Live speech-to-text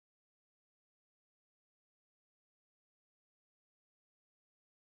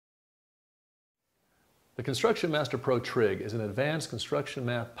The Construction Master Pro Trig is an advanced construction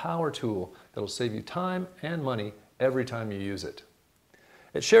math power tool that will save you time and money every time you use it.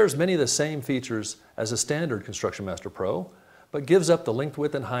 It shares many of the same features as a standard Construction Master Pro, but gives up the length,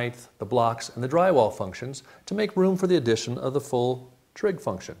 width, and height, the blocks, and the drywall functions to make room for the addition of the full Trig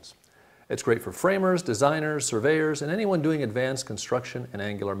functions. It's great for framers, designers, surveyors, and anyone doing advanced construction and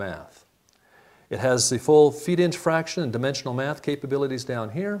angular math. It has the full feet-inch fraction and dimensional math capabilities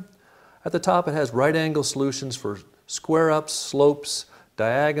down here. At the top it has right angle solutions for square-ups, slopes,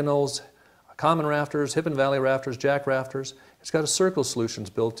 diagonals, common rafters, hip and valley rafters, jack rafters. It's got a circle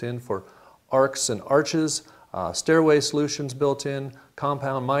solutions built in for arcs and arches, stairway solutions built in,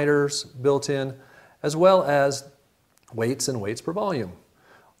 compound miters built in, as well as weights and weights per volume.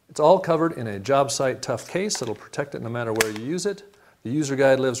 It's all covered in a job site tough case that'll protect it no matter where you use it. The user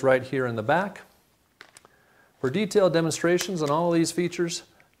guide lives right here in the back. For detailed demonstrations on all of these features,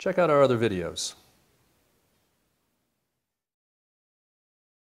 check out our other videos.